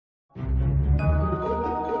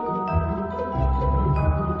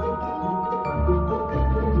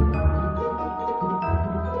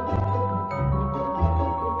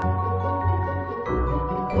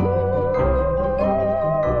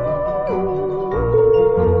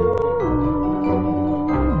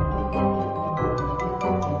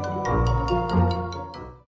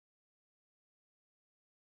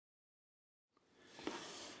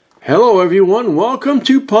Hello everyone, welcome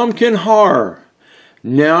to Pumpkin Horror.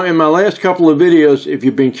 Now in my last couple of videos, if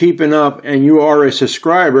you've been keeping up and you are a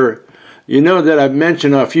subscriber, you know that I've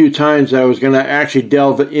mentioned a few times that I was going to actually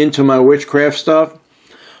delve into my witchcraft stuff.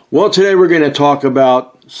 Well, today we're going to talk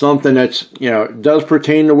about something that's, does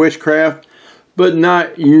pertain to witchcraft, but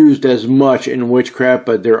not used as much in witchcraft,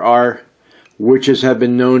 but there are witches have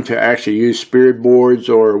been known to actually use spirit boards,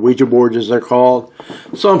 or Ouija boards as they're called.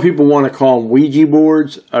 Some people want to call them Ouija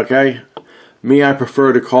boards, okay? Me, I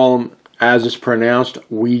prefer to call them, as it's pronounced,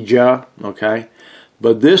 Ouija, okay?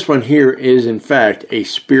 But this one here is, in fact, a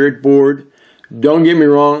spirit board. Don't get me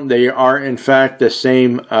wrong, they are, in fact, the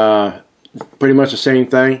same, pretty much the same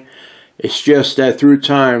thing. It's just that through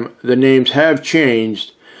time, the names have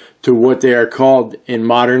changed to what they are called in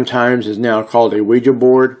modern times is now called a Ouija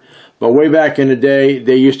board. But way back in the day,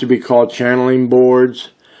 they used to be called channeling boards,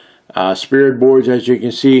 spirit boards, as you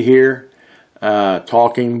can see here,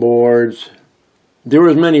 talking boards. There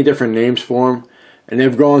was many different names for them, and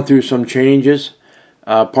they've gone through some changes.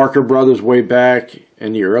 Parker Brothers, way back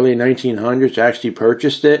in the early 1900s, actually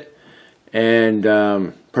purchased it and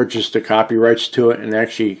purchased the copyrights to it and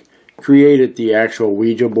actually created the actual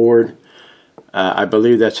Ouija board. I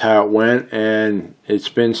believe that's how it went, and it's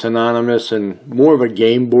been synonymous and more of a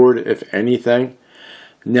game board, if anything.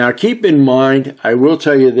 Now, keep in mind, I will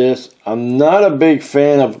tell you this, I'm not a big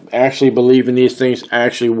fan of actually believing these things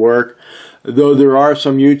actually work, though there are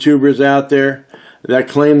some YouTubers out there that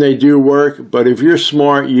claim they do work, but if you're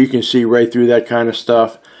smart, you can see right through that kind of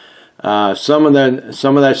stuff. Some of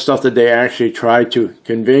that stuff that they actually try to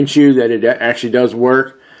convince you that it actually does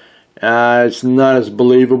work, it's not as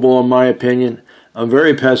believable in my opinion. I'm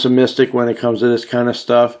very pessimistic when it comes to this kind of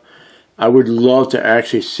stuff. I would love to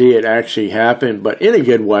actually see it actually happen, but in a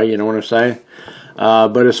good way, you know what I'm saying?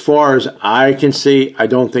 But as far as I can see, I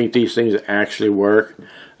don't think these things actually work.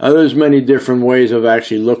 There's many different ways of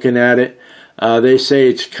actually looking at it. They say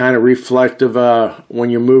it's kind of reflective when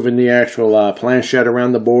you're moving the actual planchette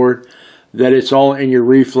around the board, that it's all in your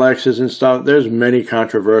reflexes and stuff. There's many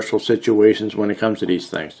controversial situations when it comes to these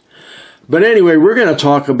things. But anyway, we're going to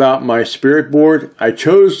talk about my spirit board. I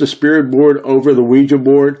chose the spirit board over the Ouija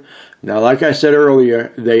board. Now, like I said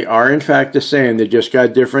earlier, they are in fact the same. They just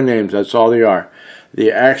got different names. That's all they are.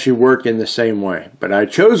 They actually work in the same way. But I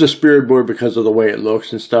chose the spirit board because of the way it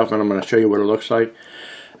looks and stuff, and I'm going to show you what it looks like.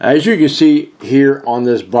 As you can see here on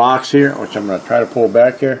this box here, which I'm going to try to pull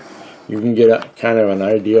back here, you can get a kind of an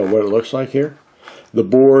idea of what it looks like here. The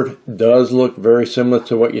board does look very similar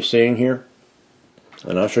to what you're seeing here.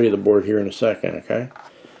 And I'll show you the board here in a second, okay?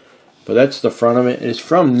 But that's the front of it. It's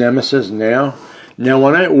from Nemesis Now. Now,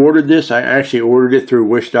 when I ordered this, I actually ordered it through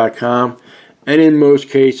Wish.com. And in most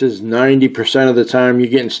cases, 90% of the time, you're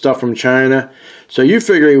getting stuff from China. So you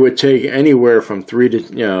figure it would take anywhere from 3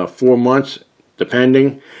 to 4 months,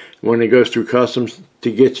 depending, when it goes through customs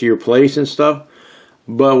to get to your place and stuff.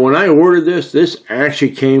 But when I ordered this, this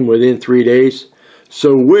actually came within 3 days.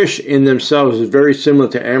 So Wish in themselves is very similar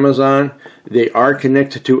to Amazon. They are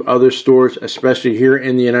connected to other stores, especially here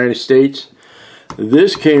in the United States.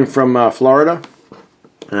 This came from Florida,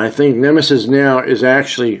 and I think Nemesis Now is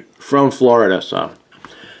actually from Florida. So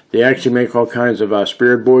they actually make all kinds of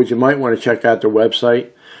spirit boards. You might want to check out their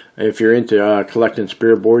website if you're into collecting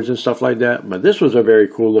spirit boards and stuff like that. But this was a very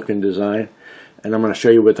cool looking design, and I'm going to show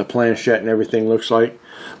you what the planchette and everything looks like.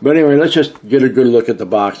 But anyway, let's just get a good look at the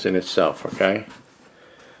box in itself, okay?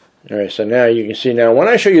 Alright, so now you can see now when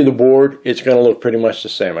I show you the board, it's going to look pretty much the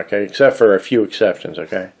same, okay, except for a few exceptions,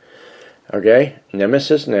 okay? Okay,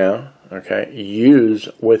 Nemesis Now, okay, use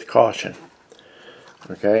with caution.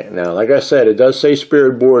 Okay, now like I said, it does say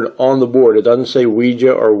spirit board on the board. It doesn't say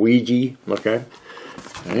Ouija or Ouija, okay?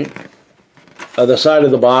 Alright. The side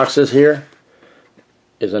of the boxes here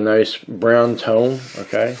is a nice brown tone,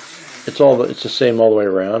 okay? It's the same all the way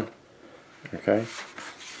around, okay?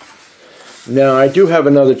 Now, I do have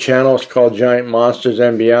another channel. It's called Giant Monsters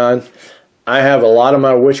and Beyond. I have a lot of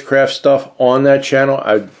my witchcraft stuff on that channel.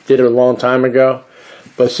 I did it a long time ago.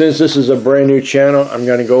 But since this is a brand new channel, I'm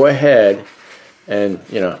going to go ahead and,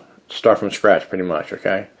 start from scratch pretty much,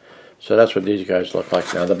 okay? So that's what these guys look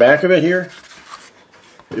like. Now, the back of it here,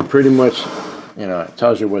 it pretty much, it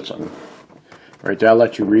tells you what's on. Right there, I'll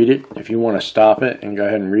let you read it. If you want to stop it and go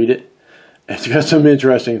ahead and read it. It's got some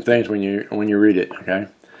interesting things when you read it, okay?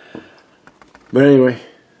 But anyway,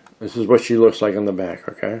 this is what she looks like on the back,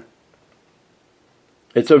 okay?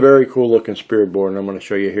 It's a very cool looking spirit board, and I'm going to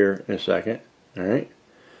show you here in a second, alright?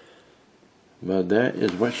 But that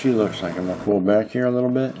is what she looks like. I'm going to pull back here a little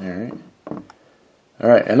bit, alright?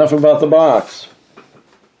 Alright, enough about the box.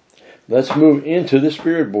 Let's move into the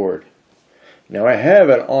spirit board. Now I have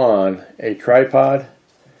it on a tripod.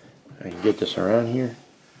 I can get this around here.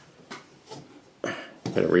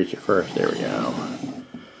 Gotta reach it first. There we go.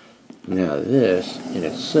 Now this in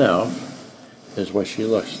itself is what she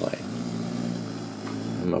looks like.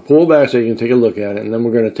 I'm going to pull back so you can take a look at it, and then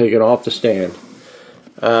we're going to take it off the stand.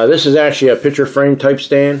 This is actually a picture frame type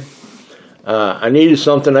stand. I needed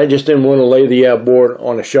something. I just didn't want to lay the board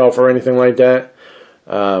on a shelf or anything like that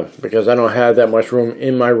because I don't have that much room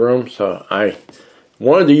in my room. So I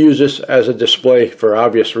wanted to use this as a display for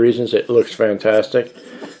obvious reasons. It looks fantastic.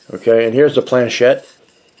 Okay, and here's the planchette.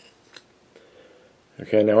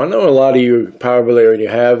 Okay, now I know a lot of you probably already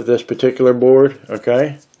have this particular board.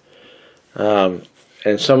 Okay.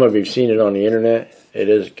 And some of you have seen it on the internet. It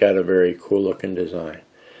has got a very cool looking design.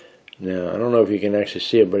 Now, I don't know if you can actually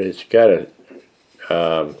see it, but it's got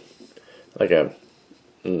a like a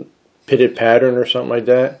pitted pattern or something like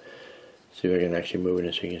that. See if I can actually move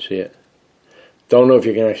it so you can see it. Don't know if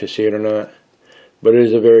you can actually see it or not, but it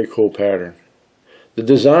is a very cool pattern. The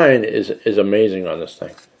design is amazing on this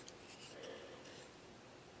thing.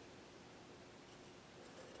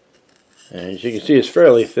 And as you can see, it's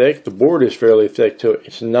fairly thick. The board is fairly thick too.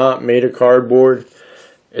 It's not made of cardboard.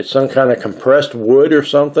 It's some kind of compressed wood or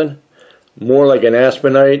something. More like an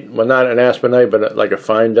aspenite. Well, not an aspenite, but like a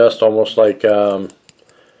fine dust, almost like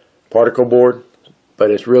particle board.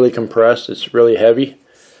 But it's really compressed. It's really heavy.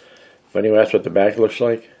 But anyway, that's what the back looks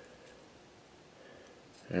like.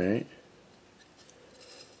 Alright.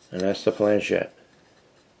 And that's the planchette.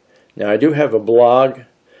 Now, I do have a blog.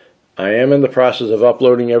 I am in the process of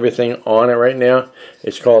uploading everything on it right now.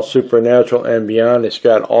 It's called Supernatural and Beyond. It's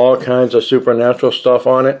got all kinds of supernatural stuff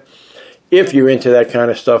on it. If you're into that kind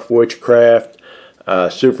of stuff, witchcraft,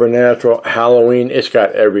 supernatural, Halloween, it's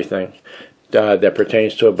got everything that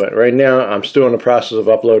pertains to it. But right now, I'm still in the process of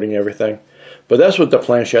uploading everything. But that's what the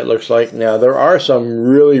planchette looks like. Now, there are some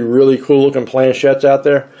really, really cool looking planchettes out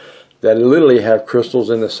there that literally have crystals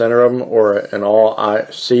in the center of them, or an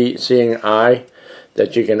all-seeing eye,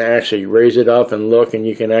 that you can actually raise it up and look, and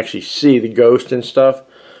you can actually see the ghost and stuff,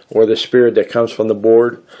 or the spirit that comes from the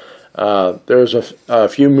board. There's a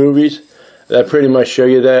few movies that pretty much show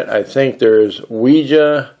you that. I think there's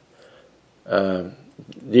Ouija,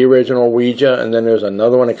 the original Ouija, and then there's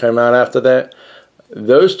another one that came out after that.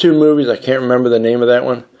 Those two movies, I can't remember the name of that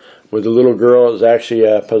one, where the little girl is actually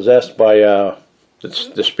possessed by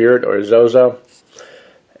the spirit, or Zozo.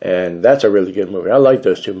 And that's a really good movie. I like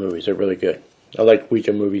those two movies. They're really good. I like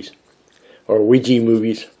Ouija movies, or Ouija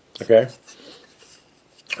movies. Okay.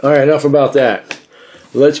 All right, enough about that.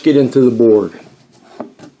 Let's get into the board.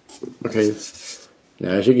 Okay.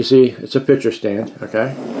 Now, as you can see, it's a picture stand.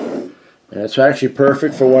 Okay. And it's actually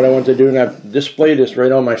perfect for what I want to do. And I've displayed this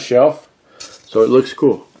right on my shelf, so it looks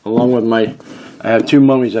cool. Along with I have two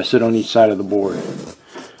mummies that sit on each side of the board.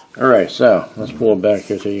 All right, so let's pull it back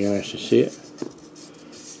here so you can actually see it.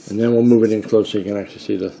 And then we'll move it in close so you can actually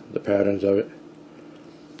see the patterns of it.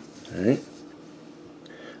 Alright.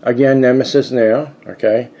 Again, Nemesis Now.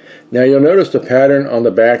 Okay. Now you'll notice the pattern on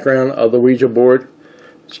the background of the Ouija board.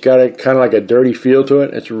 It's got a kind of like a dirty feel to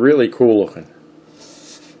it. It's really cool looking.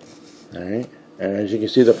 Alright. And as you can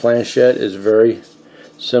see, the planchette is very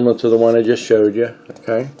similar to the one I just showed you.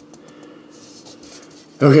 Okay.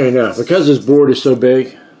 Okay, now because this board is so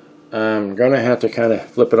big, I'm going to have to kind of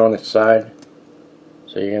flip it on its side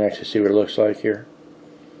so you can actually see what it looks like here.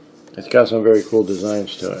 It's got some very cool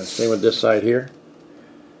designs to it. Same with this side here.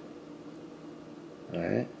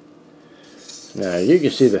 Alright. Now you can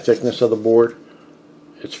see the thickness of the board.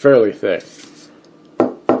 It's fairly thick.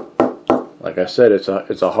 Like I said, it's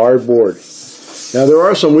a hard board. Now there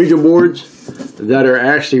are some Ouija boards that are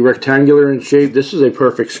actually rectangular in shape. This is a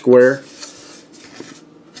perfect square.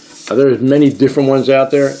 There's many different ones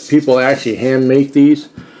out there. People actually hand make these.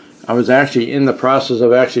 I was actually in the process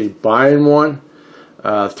of actually buying one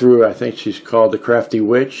through, I think she's called the Crafty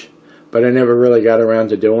Witch, but I never really got around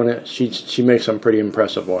to doing it. She makes some pretty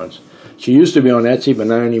impressive ones. She used to be on Etsy, but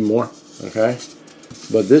not anymore. Okay,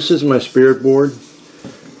 but this is my spirit board.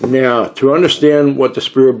 Now, to understand what the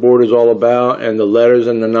spirit board is all about and the letters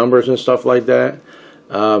and the numbers and stuff like that,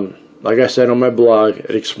 like I said on my blog,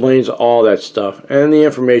 it explains all that stuff, and the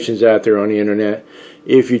information's out there on the internet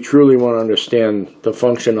if you truly want to understand the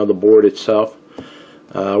function of the board itself.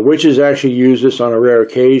 Witches actually use this on a rare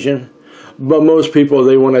occasion, but most people,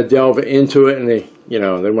 they want to delve into it, and they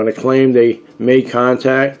want to claim they made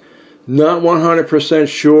contact. Not 100%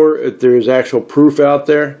 sure if there's actual proof out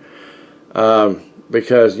there,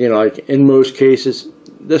 because like in most cases,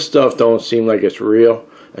 this stuff don't seem like it's real,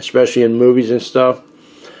 especially in movies and stuff.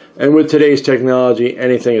 And with today's technology,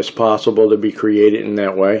 anything is possible to be created in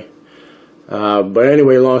that way. But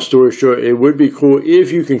anyway, long story short, it would be cool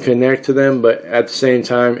if you can connect to them, but at the same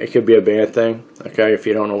time, it could be a bad thing, okay, if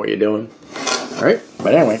you don't know what you're doing. All right,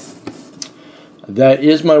 but anyway, that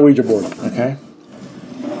is my Ouija board, okay?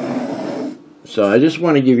 So I just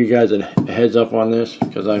want to give you guys a heads up on this,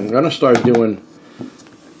 because I'm going to start doing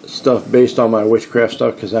stuff based on my witchcraft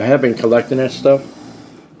stuff, because I have been collecting that stuff.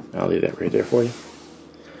 I'll leave that right there for you.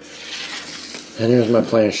 And here's my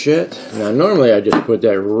planchette. Now normally I just put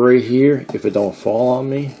that right here if it don't fall on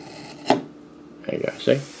me. There you go,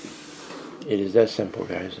 see? It is that simple,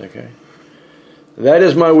 guys, okay? That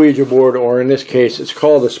is my Ouija board, or in this case it's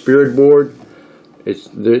called a spirit board.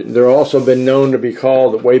 They're also been known to be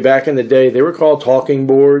called, way back in the day, they were called talking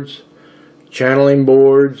boards, channeling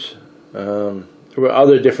boards. There were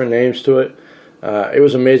other different names to it. It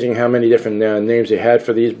was amazing how many different names they had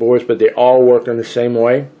for these boards, but they all worked in the same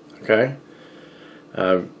way, okay?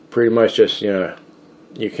 Pretty much just, you know,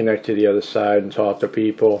 you connect to the other side and talk to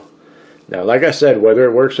people. Now, like I said, whether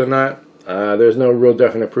it works or not, there's no real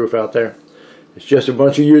definite proof out there. It's just a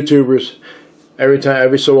bunch of YouTubers.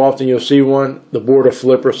 Every so often you'll see one, the board will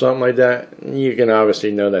flip or something like that. You can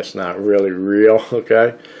obviously know that's not really real,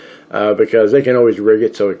 okay? Because they can always rig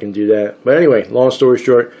it so it can do that. But anyway, long story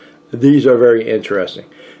short, these are very interesting.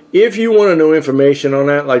 If you want to know information on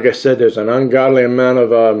that, like I said, there's an ungodly amount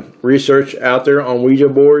of research out there on Ouija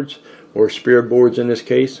boards, or spirit boards in this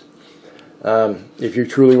case. If you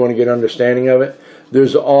truly want to get understanding of it.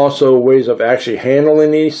 There's also ways of actually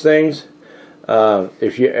handling these things.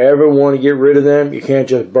 If you ever want to get rid of them, you can't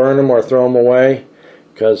just burn them or throw them away.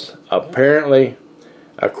 Because apparently,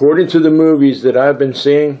 according to the movies that I've been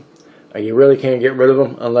seeing, you really can't get rid of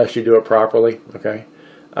them unless you do it properly, okay?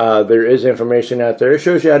 There is information out there. It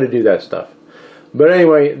shows you how to do that stuff. But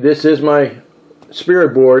anyway, this is my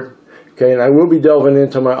spirit board, okay, and I will be delving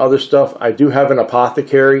into my other stuff. I do have an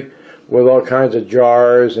apothecary with all kinds of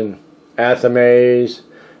jars and athames.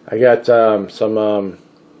 I got some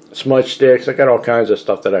smudge sticks. I got all kinds of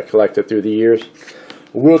stuff that I collected through the years.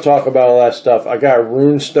 We'll talk about all that stuff. I got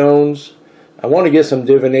rune stones. I want to get some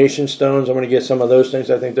divination stones. I'm going to get some of those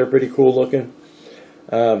things. I think they're pretty cool looking.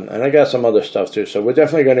 And I got some other stuff too. So we're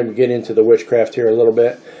definitely going to get into the witchcraft here a little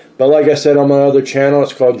bit. But like I said on my other channel,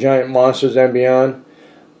 it's called Giant Monsters and Beyond.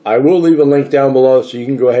 I will leave a link down below so you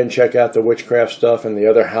can go ahead and check out the witchcraft stuff and the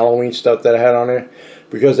other Halloween stuff that I had on there.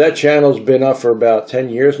 Because that channel's been up for about 10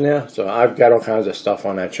 years now. So I've got all kinds of stuff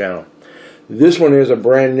on that channel. This one is a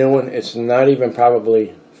brand new one. It's not even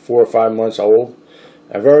probably 4 or 5 months old.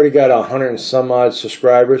 I've already got 100 and some odd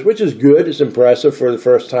subscribers, which is good. It's impressive for the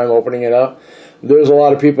first time opening it up. There's a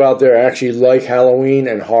lot of people out there actually like Halloween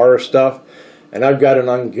and horror stuff. And I've got an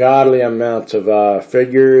ungodly amount of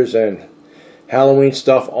figures and Halloween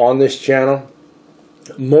stuff on this channel.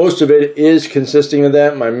 Most of it is consisting of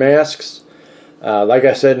that, my masks. Like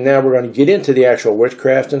I said, now we're going to get into the actual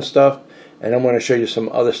witchcraft and stuff. And I'm going to show you some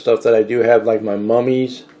other stuff that I do have, like my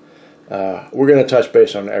mummies. We're going to touch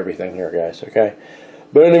base on everything here, guys, okay?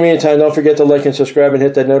 But in the meantime, don't forget to like and subscribe and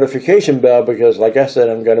hit that notification bell, because like I said,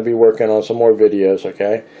 I'm going to be working on some more videos,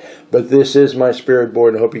 okay? But this is my spirit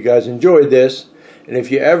board, and I hope you guys enjoyed this. And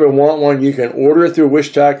if you ever want one, you can order it through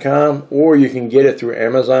Wish.com, or you can get it through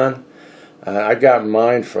Amazon. I got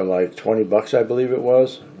mine for like 20 bucks, I believe it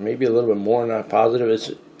was. Maybe a little bit more, not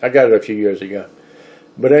positive. I got it a few years ago.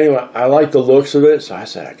 But anyway, I like the looks of it, so I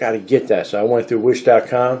said, I got to get that. So I went through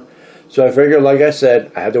Wish.com. So I figured, like I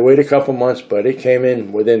said, I had to wait a couple months, but it came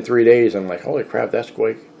in within 3 days. I'm like, holy crap, that's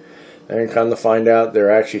quick. And come to find out,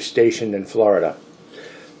 they're actually stationed in Florida.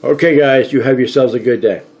 Okay, guys, you have yourselves a good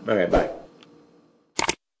day. All right, bye.